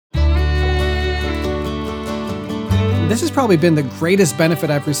This has probably been the greatest benefit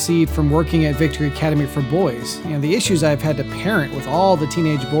I've received from working at Victory Academy for Boys. The issues I've had to parent with all the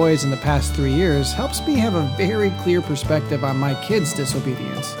teenage boys in the past 3 years helps me have a very clear perspective on my kids'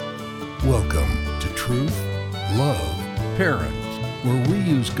 disobedience. Welcome to Truth, Love, Parents, where we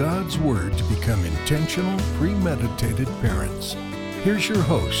use God's Word to become intentional, premeditated parents. Here's your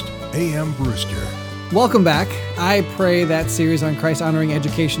host, A.M. Brewster. Welcome back. I pray that series on Christ-honoring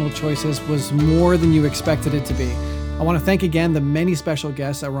educational choices was more than you expected it to be. I want to thank again the many special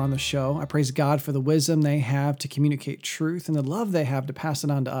guests that were on the show. I praise God for the wisdom they have to communicate truth and the love they have to pass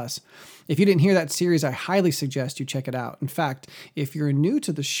it on to us. If you didn't hear that series, I highly suggest you check it out. In fact, if you're new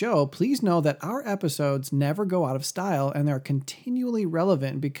to the show, please know that our episodes never go out of style and they're continually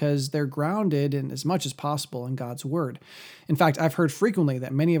relevant because they're grounded in as much as possible in God's Word. In fact, I've heard frequently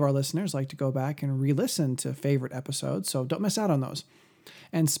that many of our listeners like to go back and re-listen to favorite episodes, so don't miss out on those.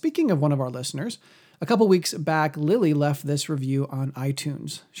 And speaking of one of our listeners, a couple weeks back, Lily left this review on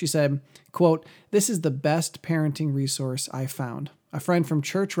iTunes. She said, quote, "This is the best parenting resource I found. A friend from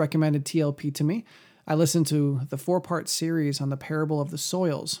church recommended TLP to me. I listened to the 4-part series on the parable of the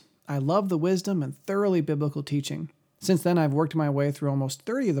soils. I love the wisdom and thoroughly biblical teaching. Since then, I've worked my way through almost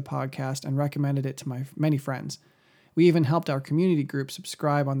 30 of the podcast and recommended it to my many friends. We even helped our community group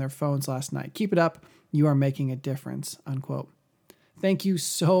subscribe on their phones last night. Keep it up. You are making a difference," unquote. Thank you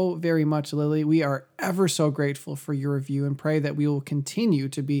so very much, Lily. We are ever so grateful for your review and pray that we will continue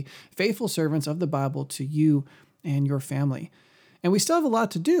to be faithful servants of the Bible to you and your family. And we still have a lot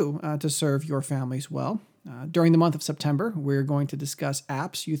to do to serve your families well. During the month of September, we're going to discuss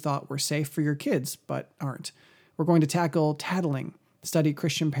apps you thought were safe for your kids, but aren't. We're going to tackle tattling, study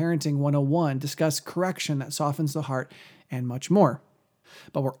Christian Parenting 101, discuss correction that softens the heart, and much more.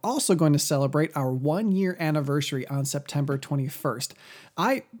 But we're also going to celebrate our 1-year anniversary on September 21st.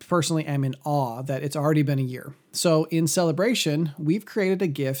 I personally am in awe that it's already been a year. So in celebration, we've created a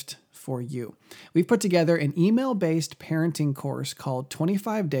gift for you. We've put together an email-based parenting course called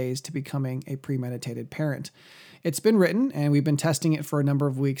 25 Days to Becoming a Premeditated Parent. It's been written and we've been testing it for a number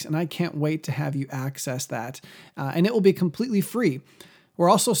of weeks, and I can't wait to have you access that. And it will be completely free. We're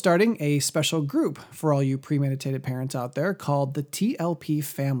also starting a special group for all you premeditated parents out there called the TLP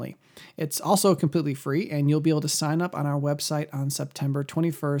Family. It's also completely free, and you'll be able to sign up on our website on September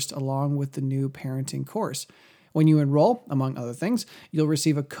 21st along with the new parenting course. When you enroll, among other things, you'll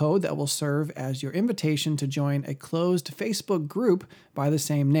receive a code that will serve as your invitation to join a closed Facebook group by the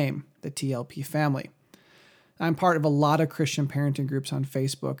same name, the TLP Family. I'm part of a lot of Christian parenting groups on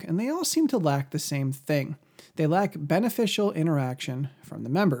Facebook, and they all seem to lack the same thing. They lack beneficial interaction from the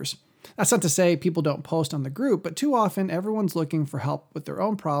members. That's not to say people don't post on the group, but too often everyone's looking for help with their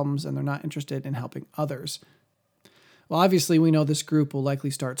own problems and they're not interested in helping others. Well, obviously we know this group will likely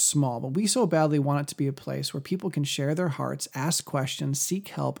start small, but we so badly want it to be a place where people can share their hearts, ask questions, seek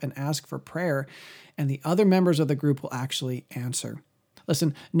help, and ask for prayer, and the other members of the group will actually answer.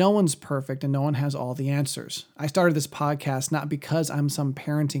 Listen, no one's perfect and no one has all the answers. I started this podcast not because I'm some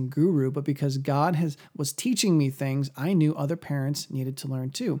parenting guru, but because God was teaching me things I knew other parents needed to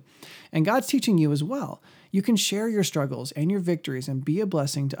learn too. And God's teaching you as well. You can share your struggles and your victories and be a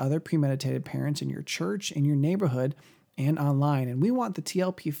blessing to other premeditated parents in your church, in your neighborhood, and online. And we want the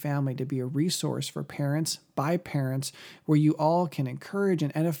TLP Family to be a resource for parents by parents where you all can encourage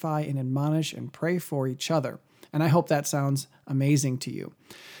and edify and admonish and pray for each other. And I hope that sounds amazing to you.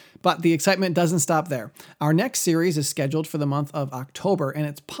 But the excitement doesn't stop there. Our next series is scheduled for the month of October, and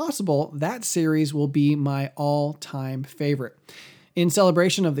it's possible that series will be my all-time favorite. In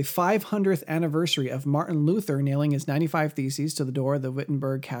celebration of the 500th anniversary of Martin Luther nailing his 95 Theses to the door of the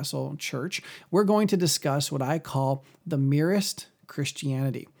Wittenberg Castle Church, we're going to discuss what I call the merest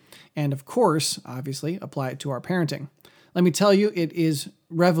Christianity. And of course, obviously, apply it to our parenting. Let me tell you, it is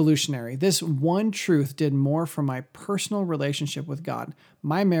revolutionary. This one truth did more for my personal relationship with God,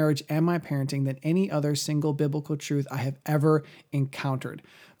 my marriage, and my parenting than any other single biblical truth I have ever encountered.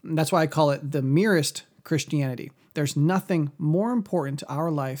 That's why I call it the merest Christianity. There's nothing more important to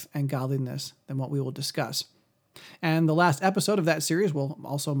our life and godliness than what we will discuss. And the last episode of that series will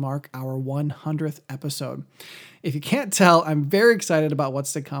also mark our 100th episode. If you can't tell, I'm very excited about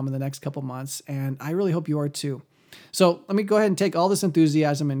what's to come in the next couple months, and I really hope you are too. So let me go ahead and take all this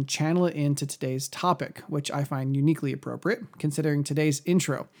enthusiasm and channel it into today's topic, which I find uniquely appropriate, considering today's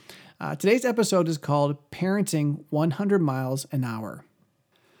intro. Today's episode is called Parenting 100 Miles an Hour.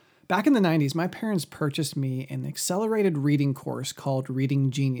 Back in the 90s, my parents purchased me an accelerated reading course called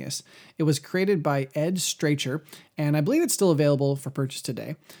Reading Genius. It was created by Ed Stracher, and I believe it's still available for purchase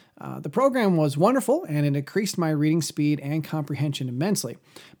today. The program was wonderful, and it increased my reading speed and comprehension immensely.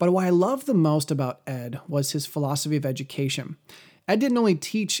 But what I loved the most about Ed was his philosophy of education. Ed didn't only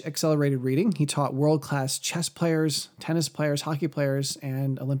teach accelerated reading, he taught world-class chess players, tennis players, hockey players,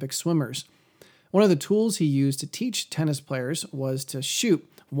 and Olympic swimmers. One of the tools he used to teach tennis players was to shoot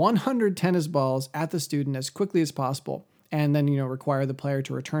 100 tennis balls at the student as quickly as possible, and then, require the player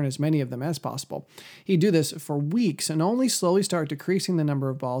to return as many of them as possible. He'd do this for weeks and only slowly start decreasing the number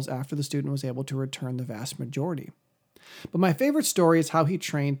of balls after the student was able to return the vast majority. But my favorite story is how he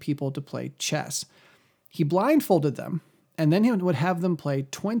trained people to play chess. He blindfolded them, and then he would have them play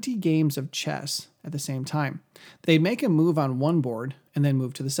 20 games of chess at the same time. They'd make a move on one board and then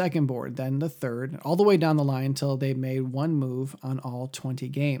move to the second board, then the third, all the way down the line until they made one move on all 20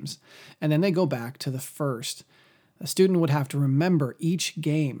 games. And then they go back to the first. The student would have to remember each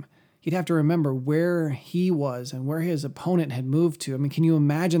game. He'd have to remember where he was and where his opponent had moved to. I mean, can you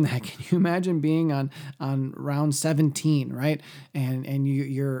imagine that? Can you imagine being on round 17, right? And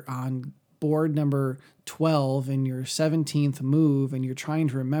you're on board number 12 in your 17th move, and you're trying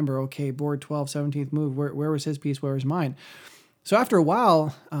to remember, okay, board 12, 17th move, where was his piece, where was mine? So after a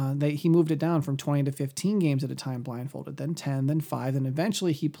while, he moved it down from 20 to 15 games at a time blindfolded, then 10, then 5, and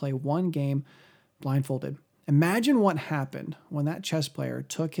eventually he'd play one game blindfolded. Imagine what happened when that chess player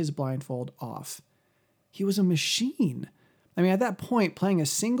took his blindfold off. He was a machine. I mean, at that point, playing a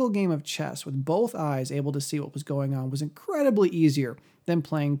single game of chess with both eyes able to see what was going on was incredibly easier than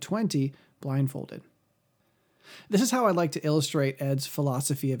playing 20 blindfolded. This is how I'd like to illustrate Ed's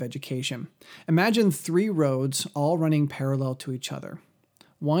philosophy of education. Imagine 3 roads all running parallel to each other.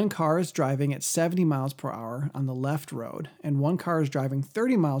 One car is driving at 70 miles per hour on the left road, and one car is driving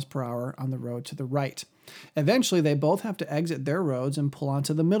 30 miles per hour on the road to the right. Eventually, they both have to exit their roads and pull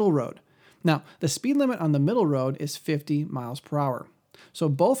onto the middle road. Now, the speed limit on the middle road is 50 miles per hour. So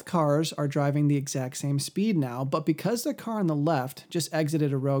both cars are driving the exact same speed now, but because the car on the left just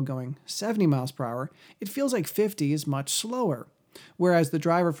exited a road going 70 miles per hour, it feels like 50 is much slower. Whereas the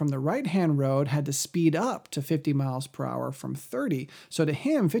driver from the right-hand road had to speed up to 50 miles per hour from 30, so to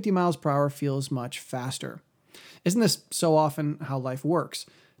him, 50 miles per hour feels much faster. Isn't this so often how life works?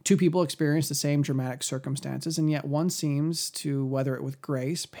 2 people experience the same dramatic circumstances, and yet one seems to weather it with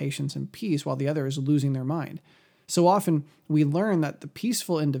grace, patience, and peace, while the other is losing their mind. So often, we learn that the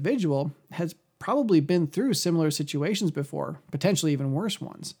peaceful individual has probably been through similar situations before, potentially even worse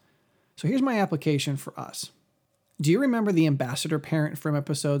ones. So here's my application for us. Do you remember the ambassador parent from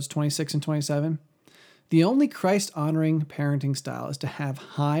episodes 26 and 27? The only Christ-honoring parenting style is to have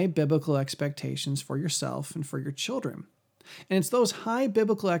high biblical expectations for yourself and for your children. And it's those high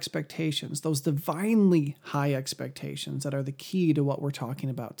biblical expectations, those divinely high expectations, that are the key to what we're talking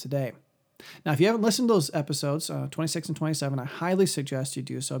about today. Now, if you haven't listened to those episodes, 26 and 27, I highly suggest you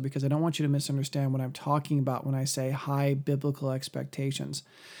do so, because I don't want you to misunderstand what I'm talking about when I say high biblical expectations.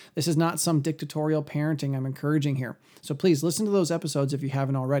 This is not some dictatorial parenting I'm encouraging here. So please listen to those episodes if you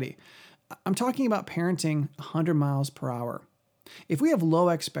haven't already. I'm talking about parenting 100 miles per hour. If we have low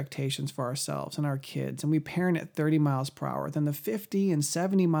expectations for ourselves and our kids, and we parent at 30 miles per hour, then the 50 and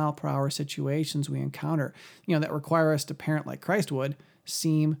 70 mile per hour situations we encounter, that require us to parent like Christ would,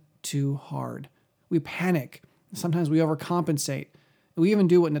 seem too hard. We panic. Sometimes we overcompensate. We even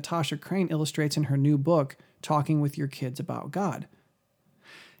do what Natasha Crane illustrates in her new book, Talking with Your Kids About God.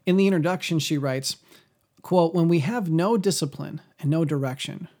 In the introduction, she writes, quote, "When we have no discipline and no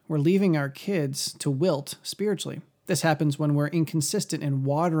direction, we're leaving our kids to wilt spiritually. This happens when we're inconsistent in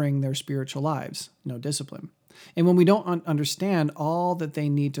watering their spiritual lives, no discipline. And when we don't understand all that they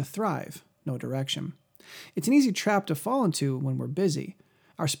need to thrive, no direction. It's an easy trap to fall into when we're busy.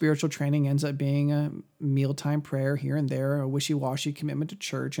 Our spiritual training ends up being a mealtime prayer here and there, a wishy-washy commitment to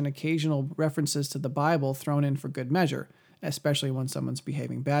church, and occasional references to the Bible thrown in for good measure, especially when someone's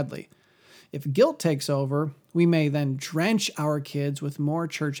behaving badly. If guilt takes over, we may then drench our kids with more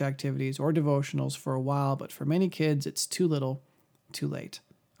church activities or devotionals for a while, but for many kids, it's too little, too late."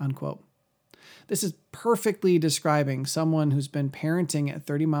 Unquote. This is perfectly describing someone who's been parenting at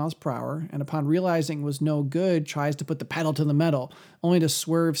 30 miles per hour and upon realizing it was no good, tries to put the pedal to the metal, only to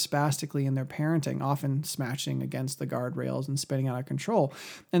swerve spastically in their parenting, often smashing against the guardrails and spinning out of control.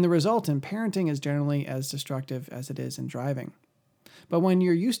 And the result in parenting is generally as destructive as it is in driving. But when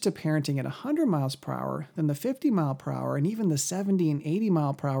you're used to parenting at 100 miles per hour, then the 50 mile per hour and even the 70 and 80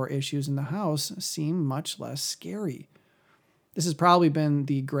 mile per hour issues in the house seem much less scary. This has probably been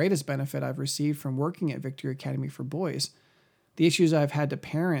the greatest benefit I've received from working at Victory Academy for Boys. The issues I've had to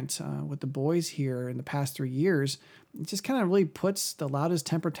parent with the boys here in the past 3 years, it just kind of really puts the loudest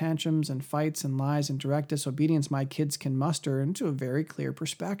temper tantrums and fights and lies and direct disobedience my kids can muster into a very clear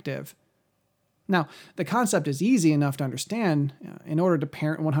perspective. Now, the concept is easy enough to understand. In order to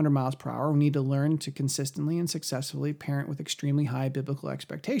parent 100 miles per hour, we need to learn to consistently and successfully parent with extremely high biblical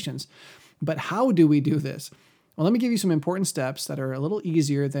expectations. But how do we do this? Well, let me give you some important steps that are a little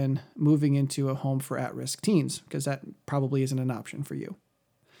easier than moving into a home for at-risk teens, because that probably isn't an option for you.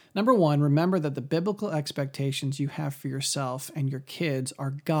 Number one, remember that the biblical expectations you have for yourself and your kids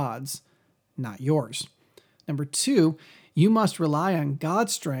are God's, not yours. Number two, you must rely on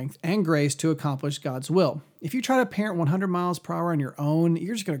God's strength and grace to accomplish God's will. If you try to parent 100 miles per hour on your own,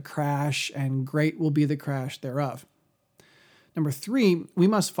 you're just going to crash, and great will be the crash thereof. Number three, we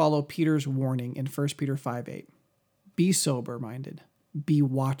must follow Peter's warning in 1 Peter 5:8. Be sober-minded. Be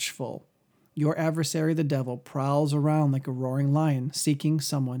watchful. Your adversary, the devil, prowls around like a roaring lion, seeking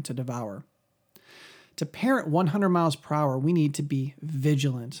someone to devour. To parent 100 miles per hour, we need to be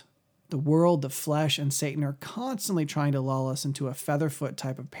vigilant. The world, the flesh, and Satan are constantly trying to lull us into a featherfoot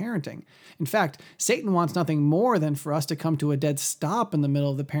type of parenting. In fact, Satan wants nothing more than for us to come to a dead stop in the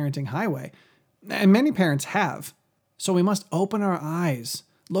middle of the parenting highway. And many parents have. So we must open our eyes,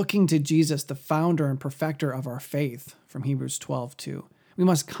 looking to Jesus, the founder and perfecter of our faith, from Hebrews 12:2. We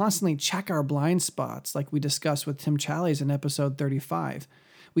must constantly check our blind spots, like we discussed with Tim Challies in episode 35.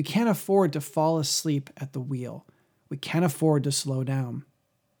 We can't afford to fall asleep at the wheel. We can't afford to slow down.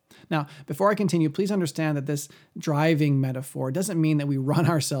 Now, before I continue, please understand that this driving metaphor doesn't mean that we run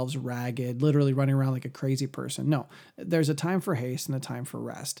ourselves ragged, literally running around like a crazy person. No, there's a time for haste and a time for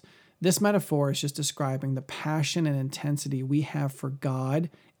rest. This metaphor is just describing the passion and intensity we have for God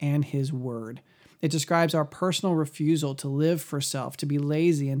and His Word. It describes our personal refusal to live for self, to be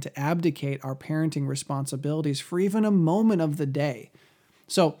lazy, and to abdicate our parenting responsibilities for even a moment of the day.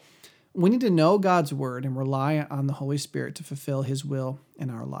 So, we need to know God's Word and rely on the Holy Spirit to fulfill His will in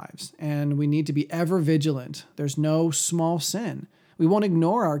our lives. And we need to be ever vigilant. There's no small sin. We won't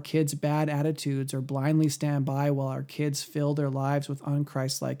ignore our kids' bad attitudes or blindly stand by while our kids fill their lives with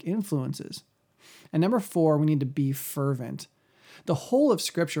un-Christ-like influences. And number four, we need to be fervent. The whole of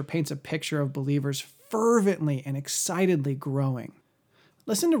Scripture paints a picture of believers fervently and excitedly growing.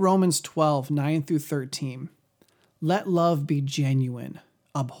 Listen to Romans 12:9-13. Let love be genuine.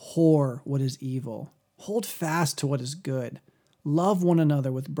 Abhor what is evil. Hold fast to what is good. Love one another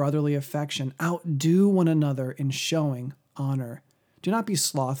with brotherly affection. Outdo one another in showing honor. Do not be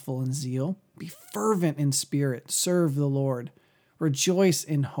slothful in zeal. Be fervent in spirit. Serve the Lord. Rejoice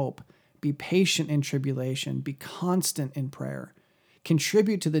in hope. Be patient in tribulation. Be constant in prayer.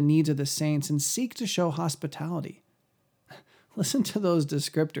 Contribute to the needs of the saints and seek to show hospitality. Listen to those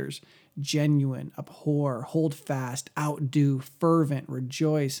descriptors. Genuine, abhor, hold fast, outdo, fervent,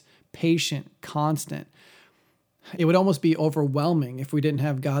 rejoice, patient, constant. It would almost be overwhelming if we didn't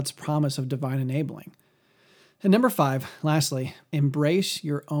have God's promise of divine enabling. And number five, lastly, embrace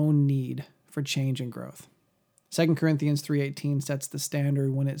your own need for change and growth. 2 Corinthians 3:18 sets the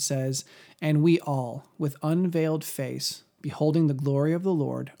standard when it says, "And we all, with unveiled face, beholding the glory of the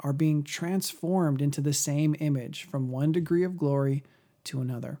Lord, are being transformed into the same image from one degree of glory to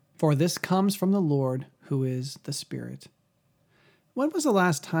another. For this comes from the Lord, who is the Spirit." When was the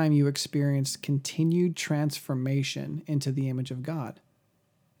last time you experienced continued transformation into the image of God?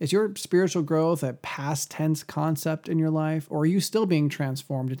 Is your spiritual growth a past tense concept in your life, or are you still being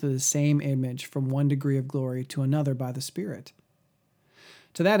transformed into the same image from one degree of glory to another by the Spirit?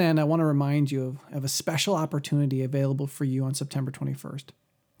 To that end, I want to remind you of a special opportunity available for you on September 21st.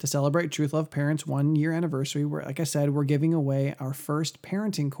 To celebrate Truth Love Parents' 1-year anniversary, where, like I said, we're giving away our first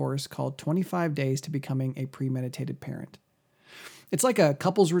parenting course called 25 Days to Becoming a Premeditated Parent. It's like a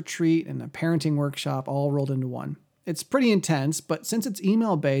couples retreat and a parenting workshop all rolled into one. It's pretty intense, but since it's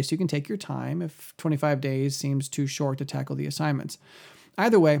email-based, you can take your time if 25 days seems too short to tackle the assignments.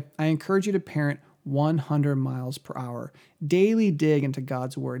 Either way, I encourage you to parent 100 miles per hour. Daily dig into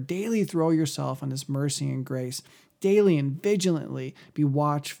God's Word. Daily throw yourself on His mercy and grace. Daily and vigilantly be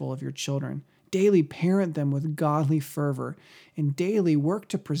watchful of your children. Daily parent them with godly fervor. And daily work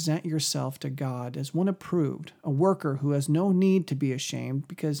to present yourself to God as one approved, a worker who has no need to be ashamed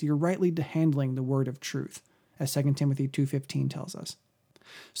because you're rightly handling the word of truth, as 2 Timothy 2:15 tells us.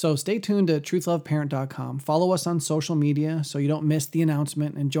 So stay tuned to truthloveparent.com. Follow us on social media so you don't miss the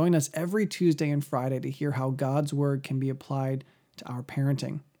announcement, and join us every Tuesday and Friday to hear how God's Word can be applied to our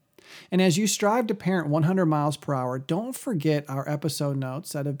parenting. And as you strive to parent 100 miles per hour, don't forget our episode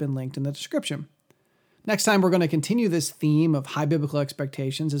notes that have been linked in the description. Next time, we're going to continue this theme of high biblical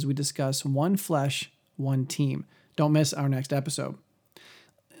expectations as we discuss one flesh, one team. Don't miss our next episode.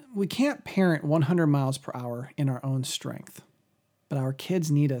 We can't parent 100 miles per hour in our own strength, but our kids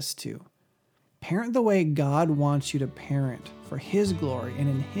need us to. Parent the way God wants you to parent for His glory and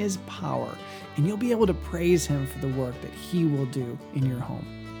in His power, and you'll be able to praise Him for the work that He will do in your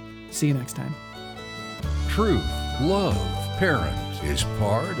home. See you next time. Truth, Love, Parent is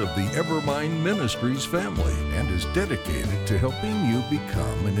part of the Evermind Ministries family and is dedicated to helping you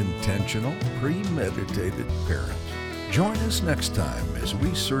become an intentional, premeditated parent. Join us next time as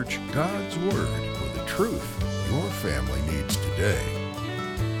we search God's Word for the truth your family needs today.